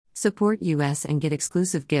Support US and get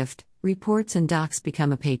exclusive gift, reports and docs.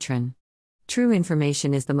 Become a patron. True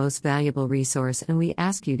information is the most valuable resource and we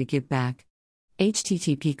ask you to give back.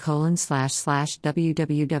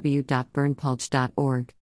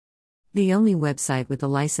 http://www.burnpulch.org. The only website with a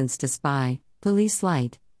license to spy, Police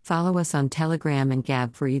Light. Follow us on Telegram and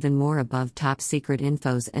Gab for even more above top secret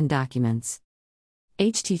infos and documents.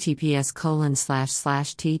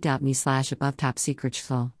 https://t.me/above top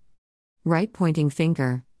secretful. Right pointing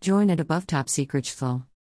finger, join at above top secretful.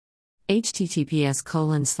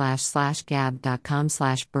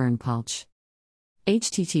 https://gab.com/burnpulch.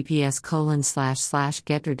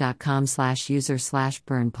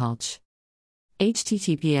 https://getter.com/user/burnpulch.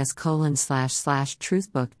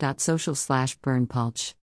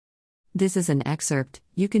 https://truthbook.social/burnpulch. This is an excerpt.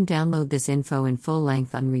 You can download this info in full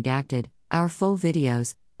length unredacted, our full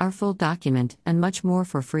videos, our full document, and much more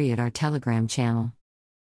for free at our Telegram channel.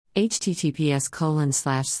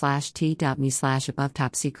 https://t.me/above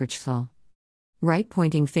top secretful. Right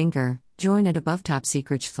pointing finger, join at above top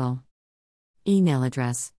secretful. Email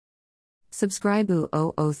address. Subscribe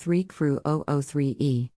 003 crew 003e